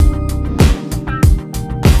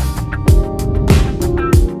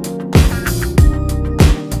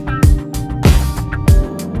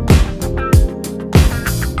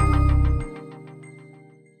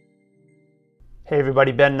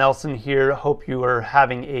everybody, Ben Nelson here. Hope you are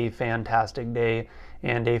having a fantastic day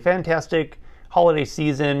and a fantastic holiday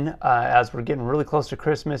season as we're getting really close to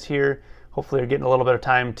Christmas here. Hopefully you're getting a little bit of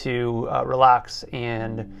time to relax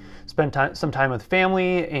and spend some time with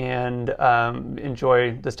family and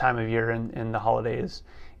enjoy this time of year and the holidays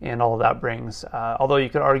and all of that brings. Although you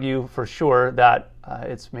could argue for sure that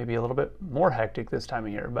it's maybe a little bit more hectic this time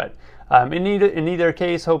of year. But in either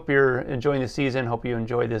case, hope you're enjoying the season. Hope you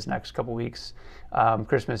enjoy this next couple weeks,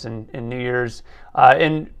 Christmas and New Year's.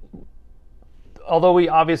 And although we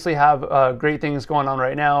obviously have great things going on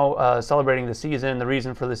right now, celebrating the season, the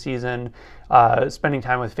reason for the season, spending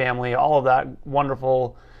time with family, all of that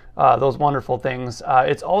wonderful, those wonderful things.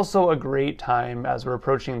 It's also a great time as we're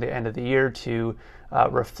approaching the end of the year to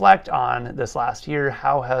reflect on this last year.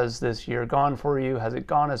 How has this year gone for you? Has it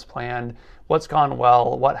gone as planned? What's gone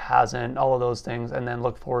well? What hasn't? All of those things, and then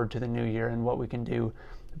look forward to the new year and what we can do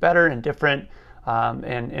better and different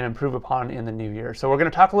and improve upon in the new year. So we're going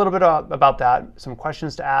to talk a little bit about that, some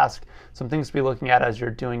questions to ask, some things to be looking at as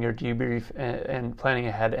you're doing your debrief and planning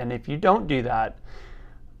ahead. And if you don't do that,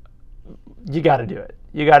 you got to do it.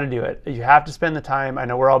 You got to do it. You have to spend the time. I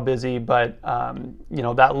know we're all busy, but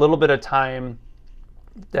that little bit of time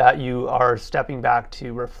that you are stepping back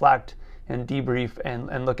to reflect and debrief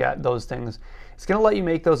and look at those things, it's going to let you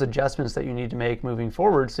make those adjustments that you need to make moving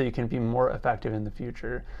forward so you can be more effective in the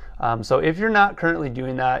future. So if you're not currently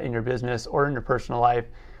doing that in your business or in your personal life,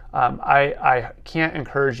 I can't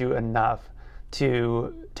encourage you enough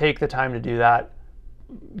to take the time to do that.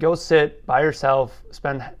 Go sit by yourself,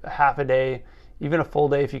 spend half a day, even a full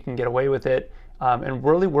day if you can get away with it, and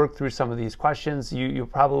really work through some of these questions. You'll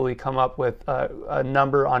probably come up with a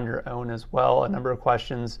number on your own as well, a number of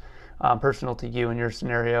questions personal to you and your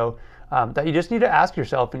scenario that you just need to ask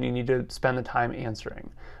yourself and you need to spend the time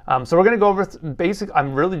answering. So we're going to go over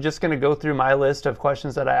I'm really just going to go through my list of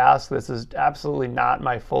questions that I ask. This is absolutely not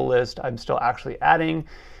my full list. I'm still actually adding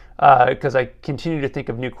because I continue to think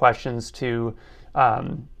of new questions to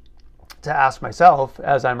ask myself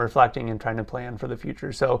as I'm reflecting and trying to plan for the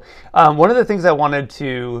future. So one of the things I wanted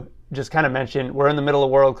to just kind of mention, we're in the middle of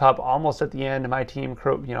World Cup, almost at the end. My team,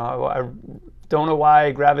 I don't know why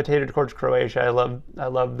I gravitated towards Croatia. I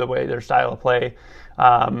love the way their style of play,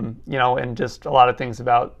 and just a lot of things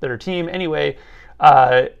about their team. Anyway,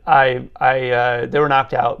 they were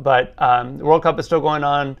knocked out, but the World Cup is still going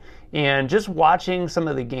on. And just watching some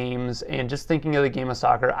of the games and just thinking of the game of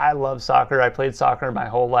soccer. I love soccer. I played soccer my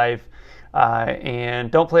whole life and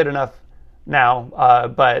don't play it enough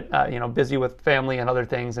now, but busy with family and other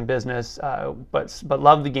things and business, but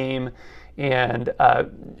love the game. And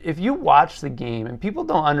if you watch the game, and people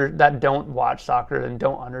that don't watch soccer and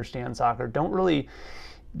don't understand soccer, don't really,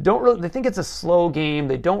 they think it's a slow game.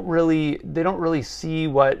 They don't really see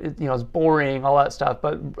what is boring, all that stuff.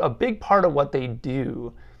 But a big part of what they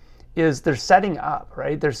do is they're setting up,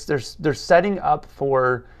 right? They're setting up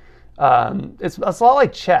for it's a lot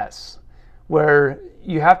like chess, where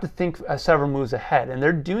you have to think several moves ahead, and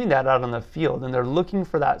they're doing that out on the field, and they're looking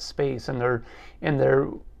for that space, and they're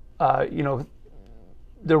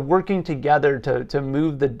working together to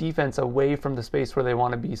move the defense away from the space where they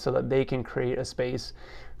want to be, so that they can create a space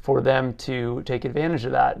for them to take advantage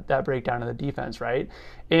of that breakdown of the defense, right?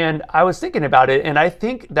 And I was thinking about it, and I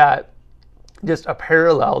think that just a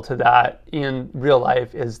parallel to that in real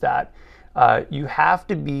life is that you have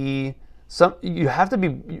to be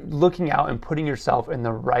looking out and putting yourself in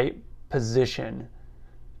the right position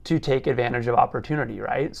to take advantage of opportunity,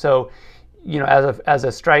 right? So, as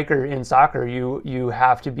a striker in soccer, you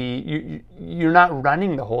have to be, you're not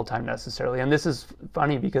running the whole time necessarily. And this is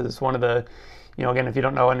funny because it's one of the, again, if you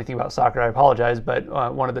don't know anything about soccer, I apologize, but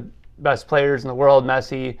one of the best players in the world,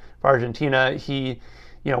 Messi for Argentina,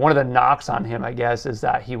 one of the knocks on him, I guess, is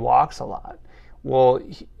that he walks a lot. Well,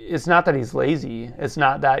 it's not that he's lazy. It's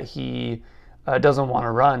not that he doesn't want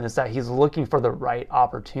to run. It's that he's looking for the right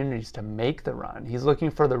opportunities to make the run. He's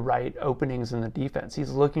looking for the right openings in the defense.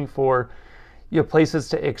 He's looking for places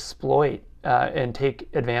to exploit and take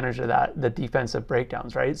advantage of the defensive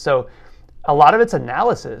breakdowns, right? So a lot of it's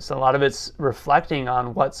analysis. A lot of it's reflecting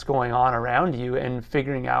on what's going on around you and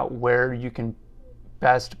figuring out where you can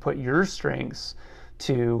best put your strengths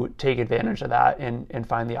to take advantage of that and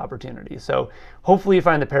find the opportunity. So hopefully you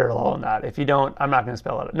find the parallel in that. If you don't, I'm not going to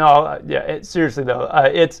spell it. No, seriously though,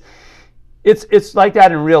 it's like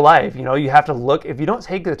that in real life. You have to look. If you don't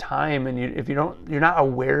take the time and you're not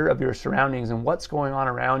aware of your surroundings and what's going on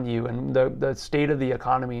around you and the state of the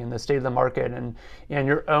economy and the state of the market and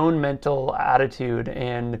your own mental attitude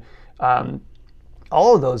and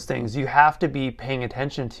all of those things you have to be paying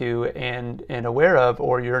attention to and aware of,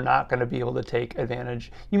 or you're not going to be able to take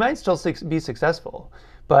advantage. You might still be successful,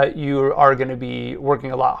 but you are going to be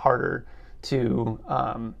working a lot harder to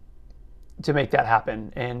make that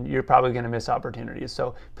happen, and you're probably going to miss opportunities.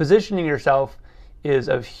 So positioning yourself is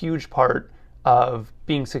a huge part of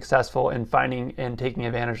being successful and finding and taking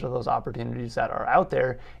advantage of those opportunities that are out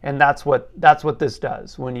there. And that's what this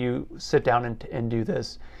does when you sit down and do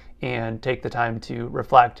this and take the time to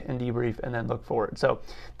reflect and debrief and then look forward. So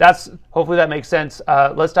hopefully that makes sense.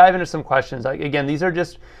 Let's dive into some questions. Again, these are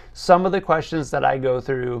just some of the questions that I go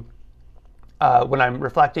through when I'm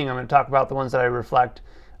reflecting. I'm going to talk about the ones that I reflect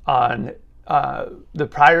on the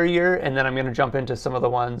prior year, and then I'm going to jump into some of the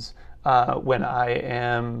ones when I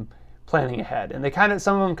am planning ahead. And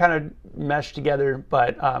some of them kind of mesh together,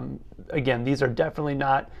 but again, these are definitely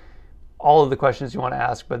not all of the questions you want to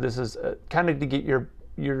ask, but this is kind of to get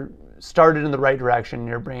you're started in the right direction,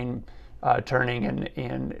 your brain turning,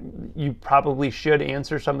 and you probably should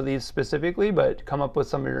answer some of these specifically, but come up with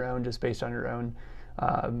some of your own just based on your own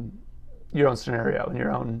scenario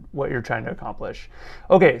and what you're trying to accomplish.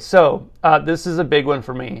 Okay, so this is a big one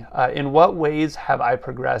for me. In what ways have I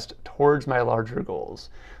progressed towards my larger goals?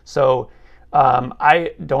 So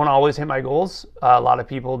I don't always hit my goals. A lot of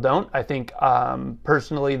people don't. I think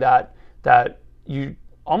personally that you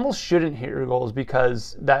almost shouldn't hit your goals,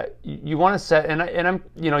 because that you want to set, and I'm,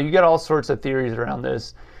 you get all sorts of theories around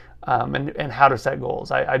this and how to set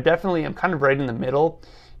goals. I definitely am kind of right in the middle.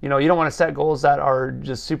 You don't want to set goals that are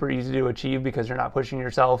just super easy to achieve because you're not pushing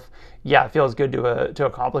yourself. Yeah, it feels good to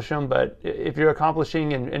accomplish them, but if you're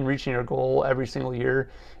accomplishing and reaching your goal every single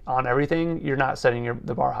year on everything, you're not setting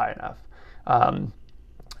the bar high enough.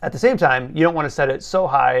 At the same time, you don't want to set it so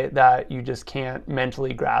high that you just can't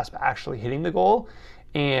mentally grasp actually hitting the goal.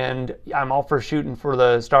 And I'm all for shooting for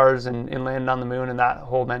the stars and landing on the moon and that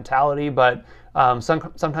whole mentality, but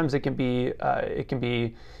sometimes it can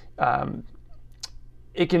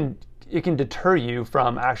deter you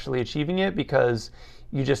from actually achieving it, because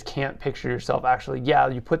you just can't picture yourself actually,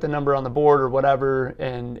 you put the number on the board or whatever,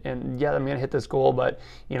 and yeah, I'm gonna hit this goal, but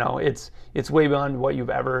it's way beyond what you've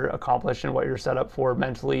ever accomplished and what you're set up for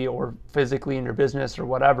mentally or physically in your business or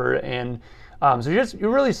whatever. And so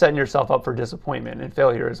you're really setting yourself up for disappointment, and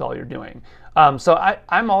failure is all you're doing. So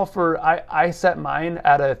I'm all for, I set mine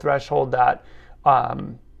at a threshold that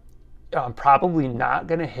I'm probably not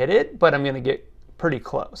gonna hit it, but I'm gonna get pretty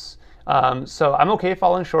close. So I'm okay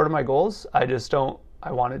falling short of my goals.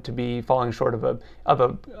 I want it to be falling short of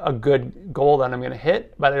a good goal that I'm going to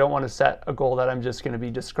hit, but I don't want to set a goal that I'm just going to be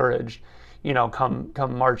discouraged. Come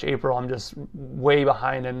March, April, I'm just way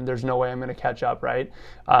behind and there's no way I'm going to catch up, right?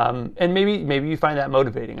 And maybe you find that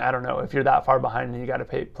motivating. I don't know if you're that far behind and you got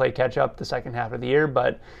to play catch up the second half of the year,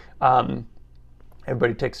 but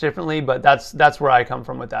everybody ticks differently. But that's where I come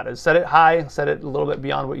from with that. Is set it high, set it a little bit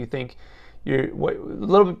beyond what you think a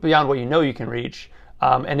little bit beyond what you can reach.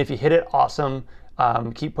 And if you hit it, awesome.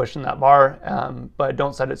 Keep pushing that bar, but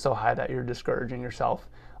don't set it so high that you're discouraging yourself,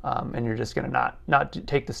 and you're just going to not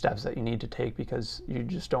take the steps that you need to take because you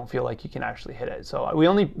just don't feel like you can actually hit it. So we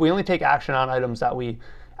only take action on items that we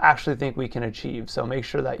actually think we can achieve. So make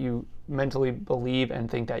sure that you mentally believe and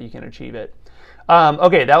think that you can achieve it.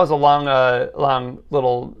 Okay, that was a long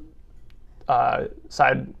little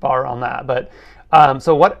sidebar on that, but.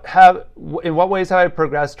 So in what ways have I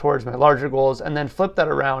progressed towards my larger goals, and then flip that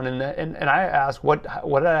around and I ask what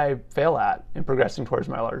did I fail at in progressing towards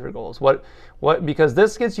my larger goals? What because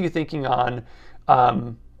this gets you thinking on,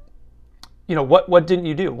 what didn't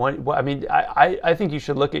you do? I think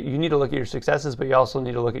you need to look at your successes, but you also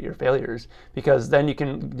need to look at your failures, because then you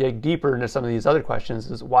can dig deeper into some of these other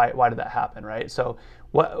questions. Is why did that happen, right? So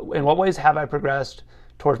in what ways have I progressed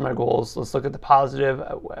towards my goals? Let's look at the positive.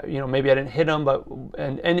 Maybe I didn't hit them, but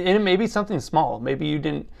and it may be something small. Maybe you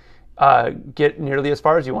didn't get nearly as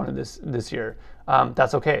far as you wanted this year.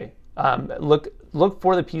 That's okay. Look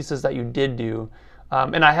for the pieces that you did do.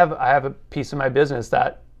 And I have a piece of my business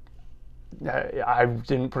that I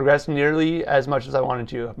didn't progress nearly as much as I wanted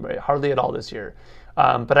to, hardly at all this year.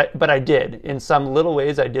 But I did. In some little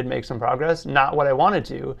ways, I did make some progress. Not what I wanted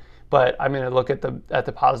to, but I'm going to look at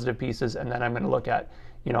the positive pieces, and then I'm going to look at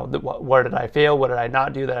where did I fail, what did I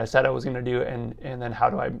not do that I said I was going to do, and then how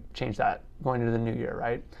do I change that going into the new year,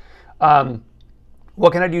 right?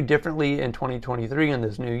 What can I do differently in 2023 in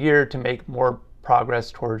this new year to make more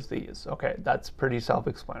progress towards these? Okay, that's pretty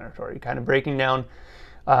self-explanatory. Kind of breaking down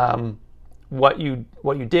what you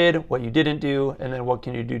did, what you didn't do, and then what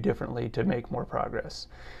can you do differently to make more progress.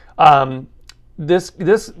 This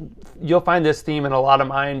you'll find this theme in a lot of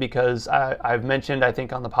mine, because I've mentioned, I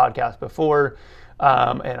think on the podcast before,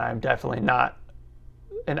 and I'm definitely not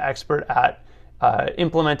an expert at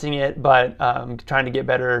implementing it, but trying to get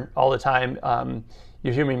better all the time.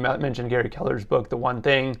 You hear me mention Gary Keller's book, The One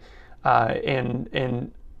Thing,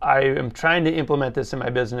 and I am trying to implement this in my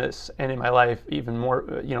business and in my life even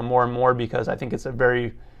more, more and more, because I think it's a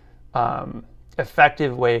very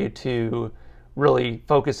effective way to really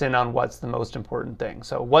focus in on what's the most important thing.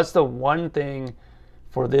 So what's the one thing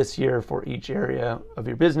for this year for each area of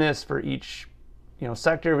your business, for each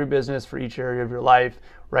sector of your business, for each area of your life,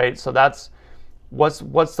 right? So that's what's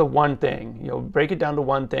the one thing. Break it down to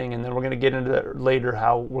one thing, and then we're going to get into that later,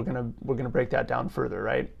 how we're going to break that down further,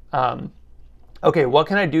 right? Okay, what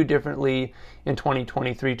can I do differently in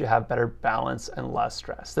 2023 to have better balance and less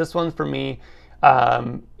stress? This one for me, I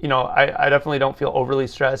definitely don't feel overly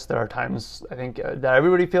stressed. There are times I think that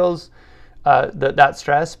everybody feels that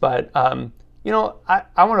stress, but I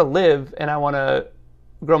want to live and I want to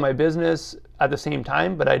grow my business at the same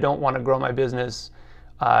time, but I don't want to grow my business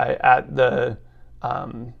at the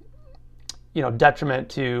detriment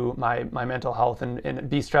to my mental health and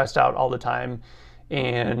be stressed out all the time,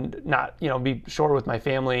 and not, be short with my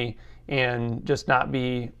family and just not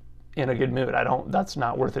be in a good mood. That's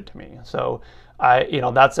not worth it to me. So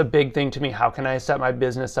that's a big thing to me. How can I set my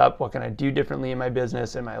business up? What can I do differently in my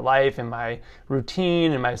business, in my life, in my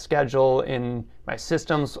routine, in my schedule, in my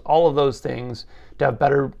systems, all of those things to have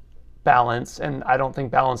better balance? And I don't think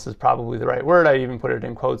balance is probably the right word. I even put it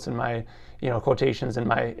in quotes in my, quotations in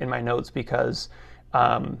my notes, because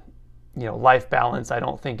life balance I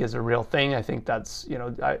don't think is a real thing. I think that's,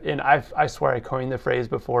 I swear I coined the phrase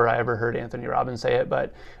before I ever heard Anthony Robbins say it,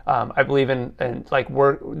 but I believe in like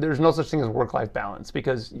work. There's no such thing as work-life balance,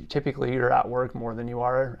 because typically you're at work more than you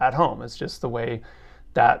are at home. It's just the way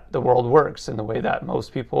that the world works and the way that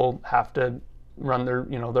most people have to run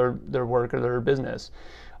their work or their business.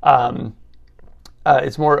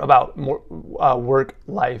 It's more about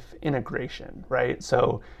work-life integration, right?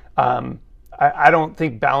 So I don't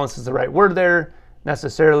think balance is the right word there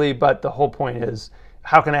necessarily, but the whole point is,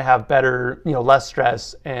 how can I have better, less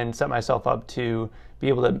stress and set myself up to be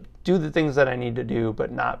able to do the things that I need to do,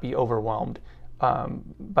 but not be overwhelmed, when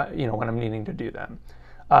I'm needing to do them.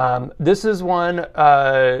 This is one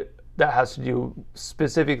that has to do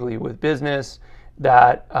specifically with business,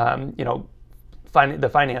 that, the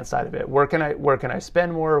finance side of it. Where can I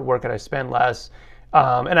spend more? Where can I spend less?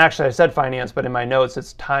 And actually, I said finance, but in my notes,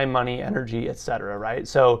 it's time, money, energy, etc. Right?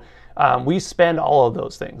 So we spend all of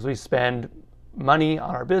those things. We spend money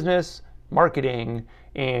on our business, marketing,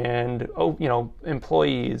 and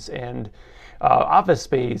employees, and office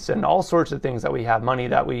space, and all sorts of things that we have money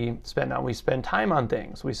that we spend on. We spend time on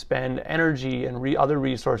things. We spend energy and other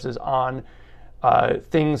resources on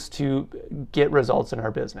things to get results in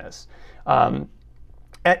our business, and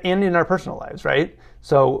in our personal lives, right?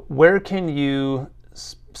 So where can you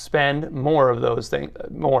spend more of those things,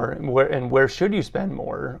 where should you spend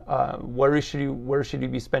more? Where should you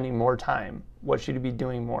be spending more time? What should you be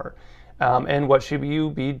doing more? And what should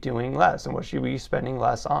you be doing less? And what should you be spending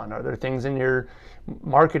less on? Are there things in your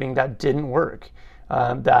marketing that didn't work,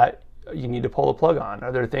 that you need to pull the plug on?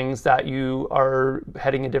 Are there things that you are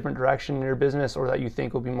heading a different direction in your business, or that you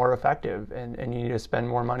think will be more effective, and you need to spend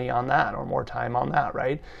more money on that or more time on that,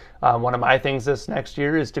 right? One of my things this next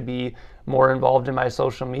year is to be more involved in my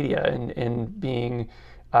social media and being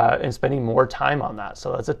and spending more time on that.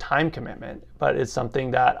 So that's a time commitment, but it's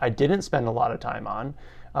something that I didn't spend a lot of time on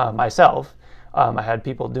myself. I had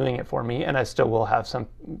people doing it for me, and I still will have some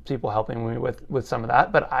people helping me with some of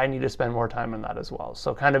that, but I need to spend more time on that as well.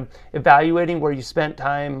 So kind of evaluating where you spent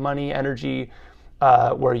time, money, energy,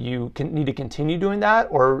 where you need to continue doing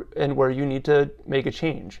that, and where you need to make a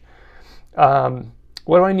change.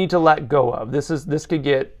 What do I need to let go of? This could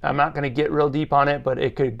get, I'm not going to get real deep on it, but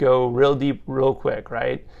it could go real deep real quick,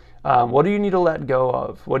 right? What do you need to let go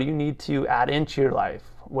of? What do you need to add into your life?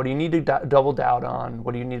 What do you need to double down on?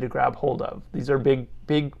 What do you need to grab hold of? These are big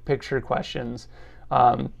picture questions.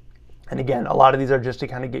 And again, a lot of these are just to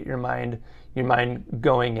kind of get your mind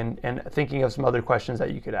going and thinking of some other questions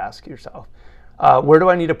that you could ask yourself. Where do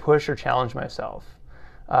I need to push or challenge myself?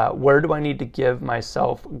 Where do I need to give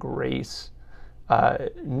myself grace?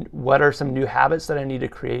 What are some new habits that I need to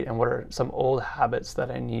create, and what are some old habits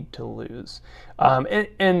that I need to lose?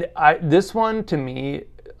 This one to me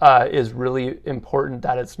is really important,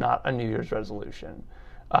 that it's not a New Year's resolution.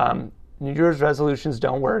 New Year's resolutions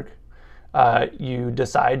don't work. You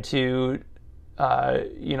decide to,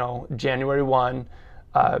 January 1,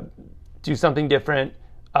 do something different.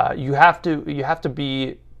 You have to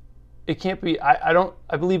be. It can't be.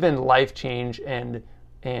 I believe in life change and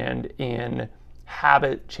in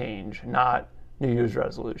habit change, not New Year's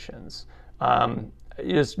resolutions.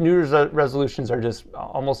 Just New Year's resolutions are just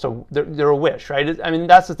almost they're a wish, right? I mean,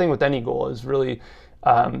 that's the thing with any goal is really,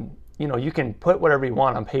 you can put whatever you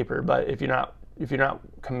want on paper, but if you're not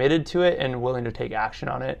committed to it and willing to take action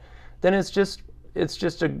on it, then it's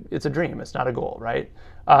a dream. It's not a goal, right?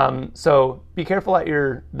 So be careful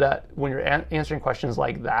that when you're answering questions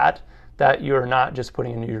like that you're not just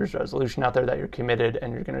putting a New Year's resolution out there, that you're committed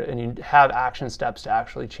and you have action steps to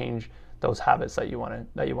actually change those habits that you want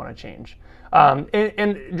to change.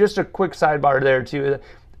 And just a quick sidebar there too.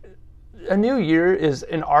 A new year is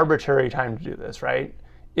an arbitrary time to do this, right?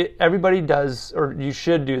 Everybody does, or you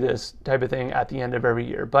should do this type of thing at the end of every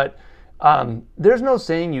year. But there's no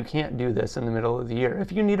saying you can't do this in the middle of the year.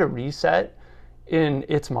 If you need a reset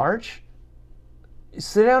it's March,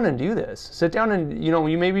 sit down and do this. Sit down and,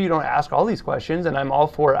 maybe you don't ask all these questions, and I'm all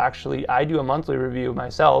for actually, I do a monthly review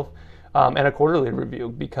myself and a quarterly review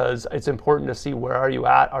because it's important to see where are you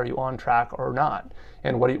at, are you on track or not,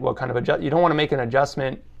 and what kind of adjust. You don't want to make an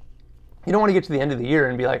adjustment. You don't want to get to the end of the year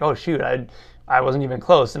and be like, oh shoot, I wasn't even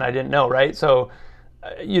close and I didn't know, right? So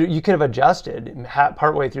you could have adjusted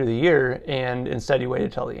partway through the year and instead you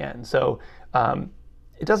waited till the end. So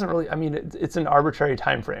it doesn't really, it's an arbitrary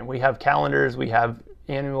time frame. We have calendars, we have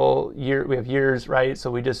annual year, we have years, right?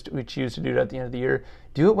 So we choose to do it at the end of the year.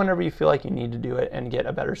 Do it whenever you feel like you need to do it and get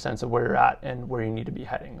a better sense of where you're at and where you need to be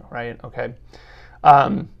heading, right? Okay.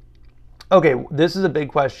 Okay, this is a big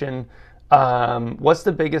question. What's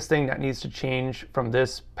the biggest thing that needs to change from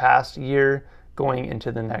this past year going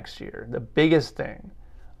into the next year? The biggest thing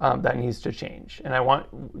that needs to change. And I want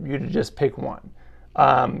you to just pick one.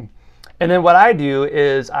 And then what I do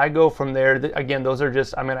is I go from there. Again, those are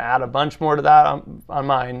just, I'm going to add a bunch more to that on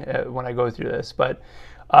mine when I go through this. But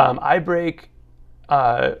I break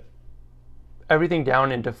everything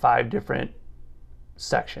down into 5 different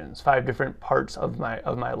sections, 5 different parts of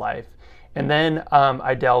my life. And then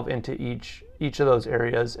I delve into each of those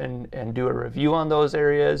areas and do a review on those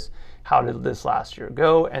areas. How did this last year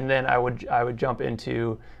go? And then I would jump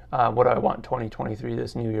into what do I want 2023,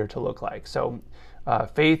 this new year, to look like. So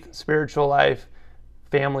faith, spiritual life,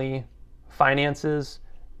 family, finances,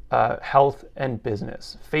 health, and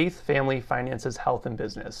business. Faith, family, finances, health, and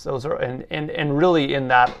business. Those are and really in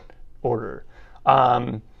that order.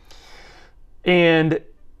 And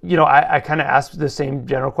I kind of asked the same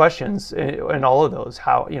general questions in all of those.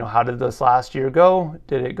 How did this last year go?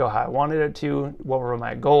 Did it go how I wanted it to? What were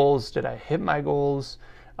my goals? Did I hit my goals?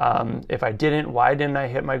 If I didn't, why didn't I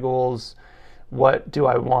hit my goals? What do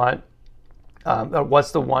I want?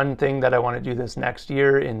 What's the one thing that I want to do this next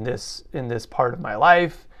year in this part of my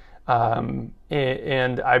life?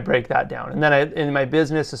 And I break that down. And then in my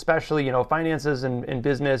business, especially, finances and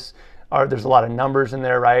business there's a lot of numbers in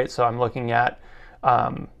there, right? So I'm looking at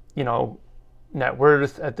net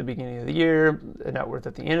worth at the beginning of the year, net worth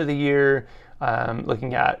at the end of the year,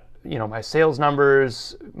 looking at, my sales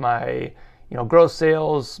numbers, my, gross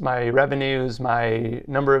sales, my revenues, my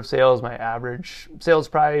number of sales, my average sales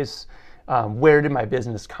price, where did my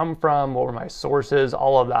business come from, what were my sources,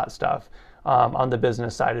 all of that stuff on the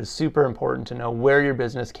business side is super important to know where your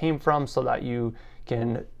business came from so that you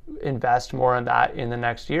can invest more in that in the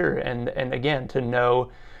next year. And again, to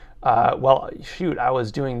know, well, shoot, I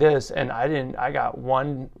was doing this and I got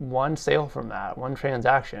one sale from that, one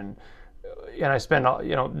transaction, and I spent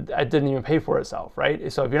it didn't even pay for itself,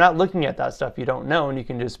 right? So if you're not looking at that stuff, you don't know, and you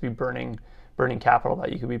can just be burning capital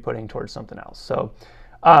that you could be putting towards something else. So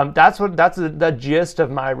that's the gist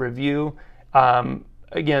of my review.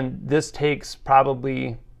 Again, this takes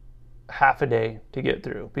probably half a day to get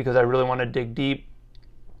through because I really want to dig deep.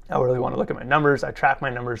 I really want to look at my numbers. I track my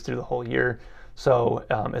numbers through the whole year. So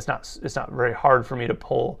it's not very hard for me to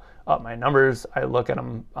pull up my numbers. I look at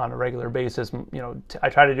them on a regular basis. I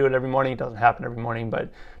try to do it every morning. It doesn't happen every morning,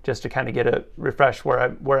 but just to kind of get a refresh where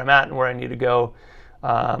I'm at and where I need to go.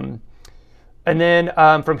 And then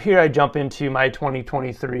from here, I jump into my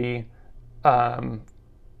 2023,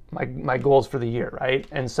 my goals for the year, right?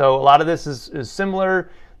 And so a lot of this is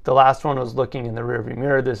similar. The last one was looking in the rearview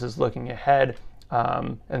mirror. This is looking ahead.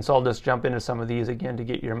 And so I'll just jump into some of these again to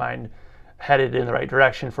get your mind headed in the right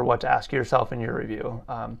direction for what to ask yourself in your review.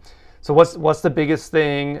 So what's the biggest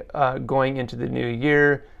thing going into the new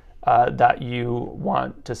year that you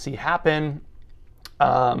want to see happen?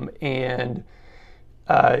 I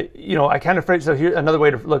kind of phrase, so here another way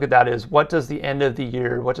to look at that is, what does the end of the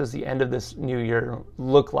year, what does the end of this new year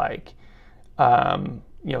look like?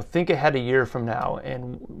 Think ahead a year from now,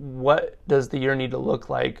 and what does the year need to look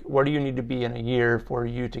like? Where do you need to be in a year for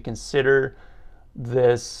you to consider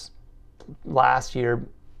this last year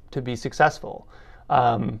to be successful?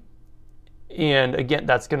 And again,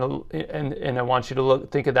 that's going to, and I want you to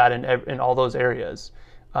think of that in all those areas.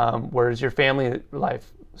 Where's your family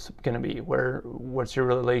life going to be? What's your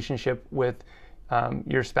relationship with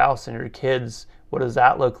your spouse and your kids? What does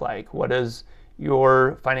that look like? What does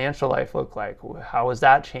your financial life look like? How has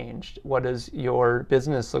that changed? What does your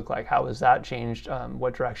business look like? How has that changed?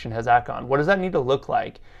 What direction has that gone? What does that need to look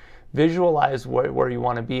like? Visualize where you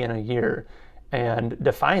want to be in a year, and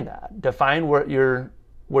define that. Define where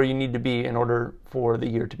you need to be in order for the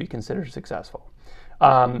year to be considered successful.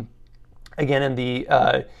 Again, in the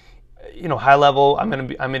high level,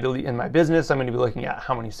 in my business, I'm going to be looking at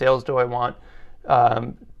how many sales do I want.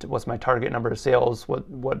 What's my target number of sales?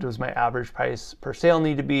 What does my average price per sale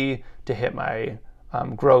need to be to hit my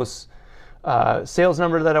gross sales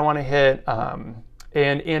number that I want to hit?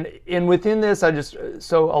 And within this,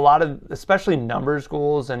 so a lot of, especially numbers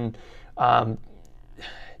goals, and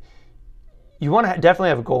you want to definitely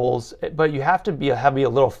have goals, but you have to be a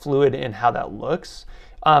little fluid in how that looks.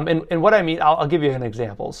 And what I mean, I'll give you an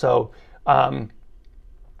example. So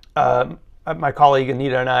my colleague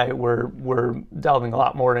Anita and I were delving a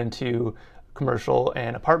lot more into commercial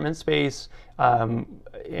and apartment space, and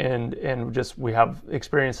just we have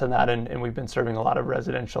experience in that, and we've been serving a lot of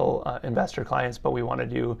residential investor clients, but we want to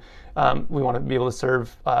be able to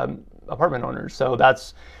serve apartment owners. So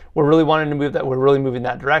we're really wanting to move that. We're really moving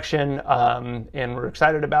that direction, and we're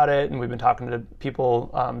excited about it. And we've been talking to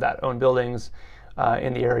people that own buildings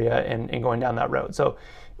in the area and going down that road. So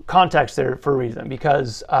context there for a reason,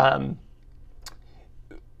 because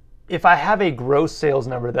if I have a gross sales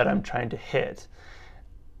number that I'm trying to hit,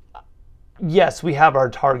 yes, we have our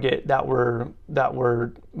target that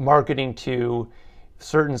we're marketing to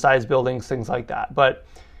certain size buildings, things like that. But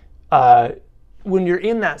when you're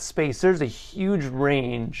in that space, there's a huge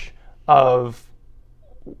range of,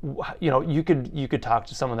 you could talk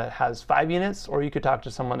to someone that has 5 units, or you could talk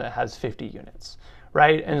to someone that has 50 units,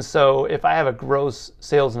 right? And so if I have a gross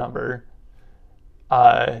sales number,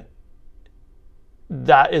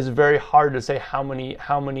 that is very hard to say how many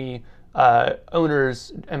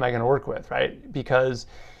owners am I going to work with, right? Because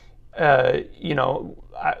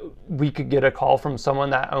we could get a call from someone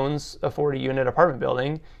that owns a 40-unit apartment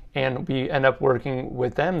building, and we end up working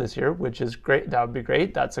with them this year, which is great. That would be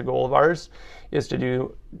great. That's a goal of ours, is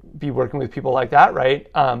to be working with people like that,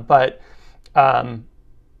 right? But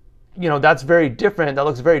that's very different. That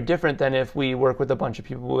looks very different than if we work with a bunch of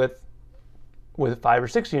people with 5 or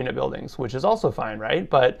 6 unit buildings, which is also fine, right?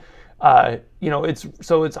 But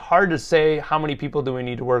it's hard to say how many people do we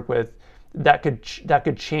need to work with. That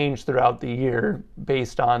could change throughout the year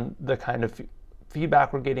based on the kind of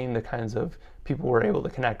feedback we're getting, the kinds of people we're able to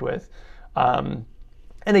connect with. And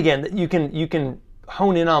again, you can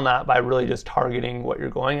hone in on that by really just targeting what you're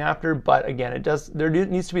going after. But again, there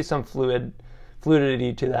needs to be some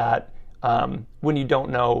fluidity to that when you don't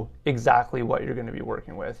know exactly what you're going to be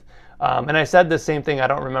working with. And I said the same thing, I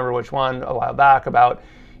don't remember which one, a while back, about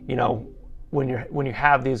when you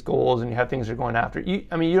have these goals and you have things you're going after, you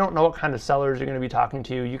don't know what kind of sellers you're going to be talking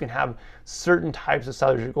to. You can have certain types of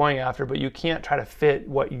sellers you're going after, but you can't try to fit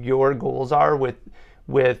what your goals are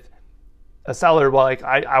with a seller. Well, like,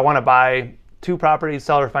 I want to buy 2 properties,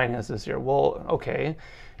 seller finance this year. Well, okay,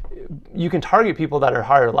 you can target people that are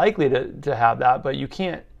higher likely to have that, but you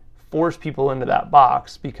can't force people into that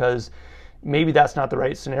box, because maybe that's not the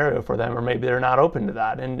right scenario for them, or maybe they're not open to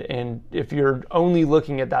that. And if you're only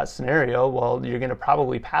looking at that scenario, well, you're going to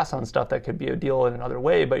probably pass on stuff that could be a deal in another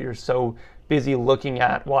way, but you're so busy looking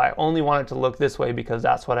at, well, I only want it to look this way because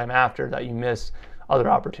that's what I'm after, that you miss other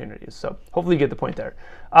opportunities. So hopefully you get the point there.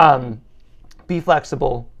 Be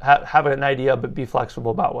flexible, have an idea, but be flexible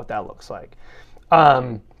about what that looks like.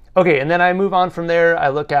 Okay, and then I move on from there. I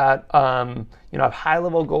look at, I have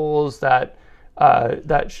high-level goals that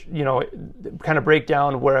kind of break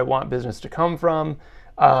down where I want business to come from.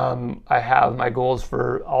 I have my goals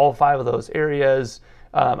for all 5 of those areas.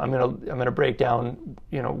 I'm gonna break down,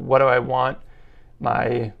 what do I want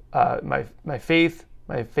my faith,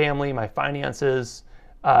 my family, my finances,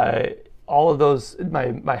 all of those,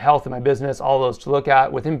 my health and my business, all those to look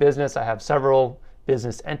at. Within business, I have several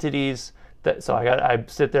business entities. So I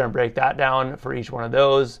sit there and break that down for each one of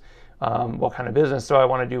those. What kind of business do I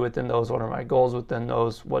want to do within those? What are my goals within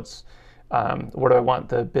those? Where do I want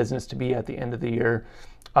the business to be at the end of the year?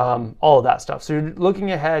 All of that stuff. So you're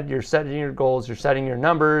looking ahead, you're setting your goals, you're setting your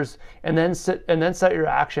numbers, and then set your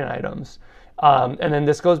action items. And then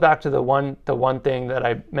this goes back to the one thing that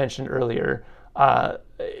I mentioned earlier,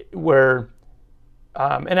 where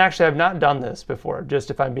and actually I've not done this before,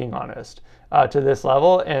 just if I'm being honest, to this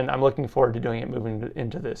level, and I'm looking forward to doing it moving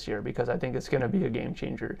into this year because I think it's going to be a game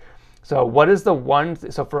changer. So what is the one,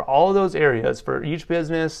 so for all of those areas, for each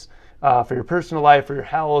business, for your personal life, for your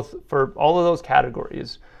health, for all of those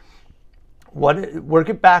categories, work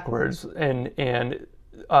it backwards and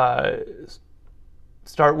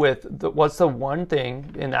start with what's the one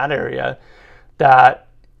thing in that area that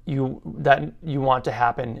you want to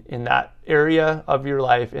happen in that area of your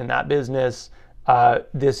life, in that business,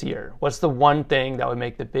 this year. What's the one thing that would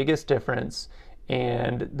make the biggest difference?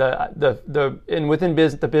 And within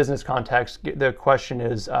the business context, the question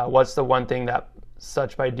is, what's the one thing that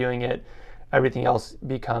such by doing it, everything else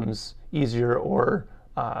becomes easier or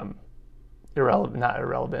irrelevant, not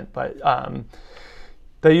irrelevant, but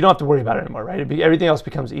that you don't have to worry about it anymore, right? Everything else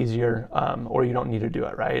becomes easier, or you don't need to do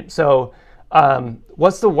it, right? So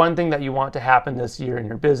what's the one thing that you want to happen this year in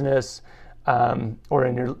your business, or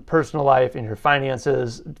in your personal life, in your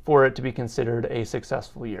finances, for it to be considered a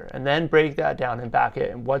successful year? And then break that down and back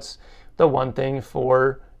it. And what's the one thing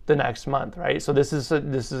for the next month, right? So this is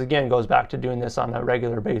again goes back to doing this on a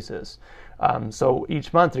regular basis. So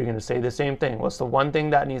each month you're going to say the same thing. What's the one thing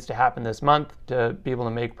that needs to happen this month to be able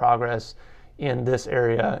to make progress in this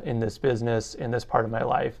area, in this business, in this part of my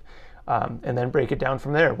life? And then break it down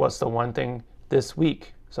from there. What's the one thing this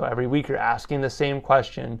week? So every week you're asking the same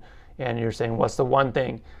question and you're saying, what's the one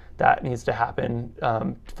thing that needs to happen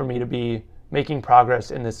for me to be making progress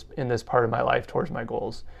in this part of my life towards my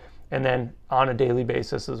goals? And then on a daily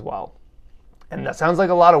basis as well. And that sounds like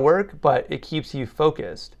a lot of work, but it keeps you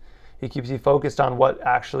focused. It keeps you focused on what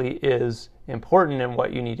actually is important and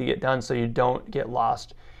what you need to get done, so you don't get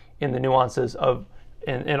lost in the nuances of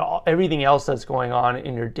and everything else that's going on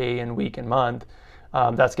in your day and week and month.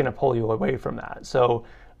 That's going to pull you away from that. So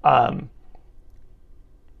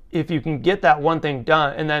if you can get that one thing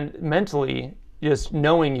done, and then mentally just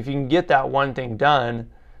knowing if you can get that one thing done,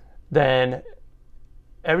 then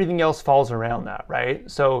everything else falls around that, right?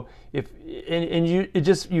 So you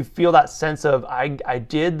feel that sense of I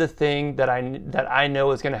did the thing that I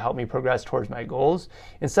know is going to help me progress towards my goals.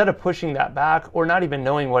 Instead of pushing that back or not even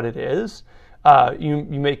knowing what it is, you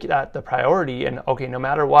make that the priority. And okay, no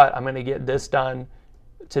matter what, I'm going to get this done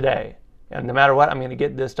today, and no matter what, I'm going to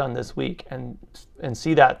get this done this week, and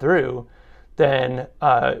see that through. Then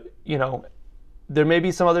there may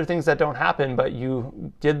be some other things that don't happen, but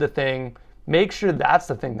you did the thing. Make sure that's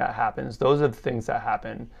the thing that happens. Those are the things that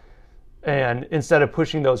happen. And instead of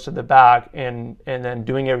pushing those to the back and then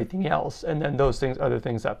doing everything else, and then those things are the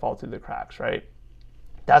things that fall through the cracks, right?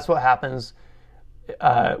 That's what happens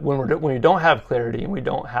when we don't have clarity and we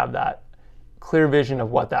don't have that clear vision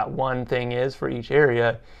of what that one thing is for each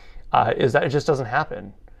area, is that it just doesn't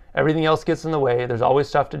happen. Everything else gets in the way. There's always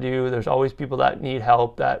stuff to do. There's always people that need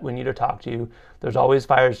help that we need to talk to. There's always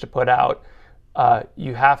fires to put out.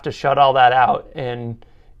 You have to shut all that out and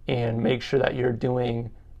make sure that you're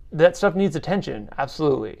doing that. Stuff needs attention,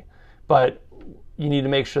 absolutely, but you need to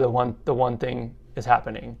make sure the one thing is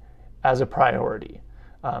happening as a priority.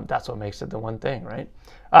 That's what makes it the one thing, right?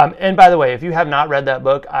 And by the way, if you have not read that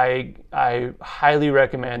book, I highly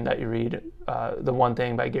recommend that you read The One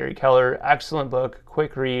Thing by Gary Keller. Excellent book,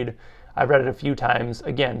 quick read. I've read it a few times.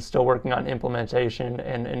 Again, still working on implementation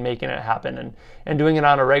and making it happen and doing it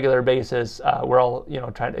on a regular basis. We're all,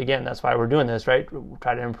 trying to, again, that's why we're doing this, right?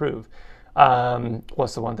 Try to improve.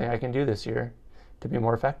 What's the one thing I can do this year to be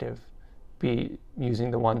more effective? Be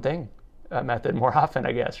using the one thing method more often,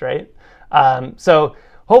 I guess, right? So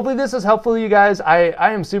hopefully this is helpful to you guys.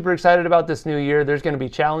 I am super excited about this new year. There's going to be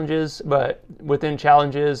challenges, but within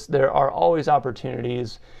challenges, there are always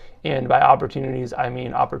opportunities. And by opportunities, I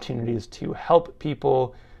mean opportunities to help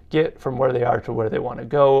people get from where they are to where they want to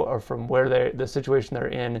go, or from where the situation they're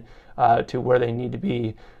in to where they need to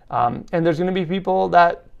be. And there's going to be people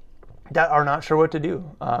that are not sure what to do.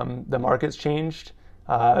 The market's changed.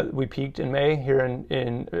 We peaked in May here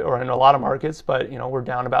in a lot of markets, but we're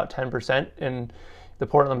down about 10% in the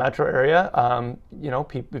Portland metro area.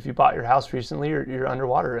 If you bought your house recently, you're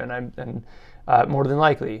underwater, and more than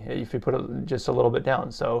likely if you put it just a little bit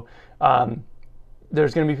down. So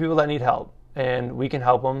there's going to be people that need help, and we can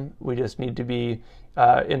help them. We just need to be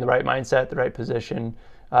in the right mindset, the right position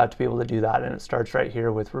to be able to do that. And it starts right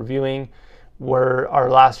here with reviewing where our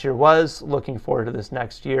last year was, looking forward to this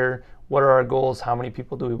next year. What are our goals? How many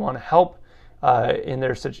people do we want to help in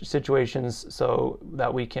their situations so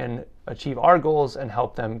that we can achieve our goals and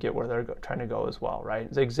help them get where they're trying to go as well,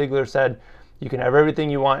 right? Zig Ziglar said, you can have everything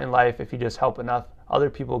you want in life if you just help enough other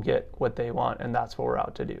people get what they want, and that's what we're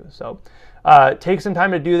out to do. So take some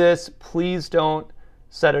time to do this. Please don't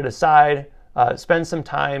set it aside. spend some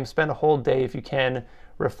time, spend a whole day if you can,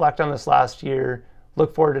 reflect on this last year,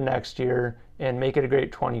 look forward to next year, and make it a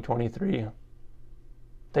great 2023.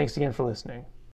 Thanks again for listening.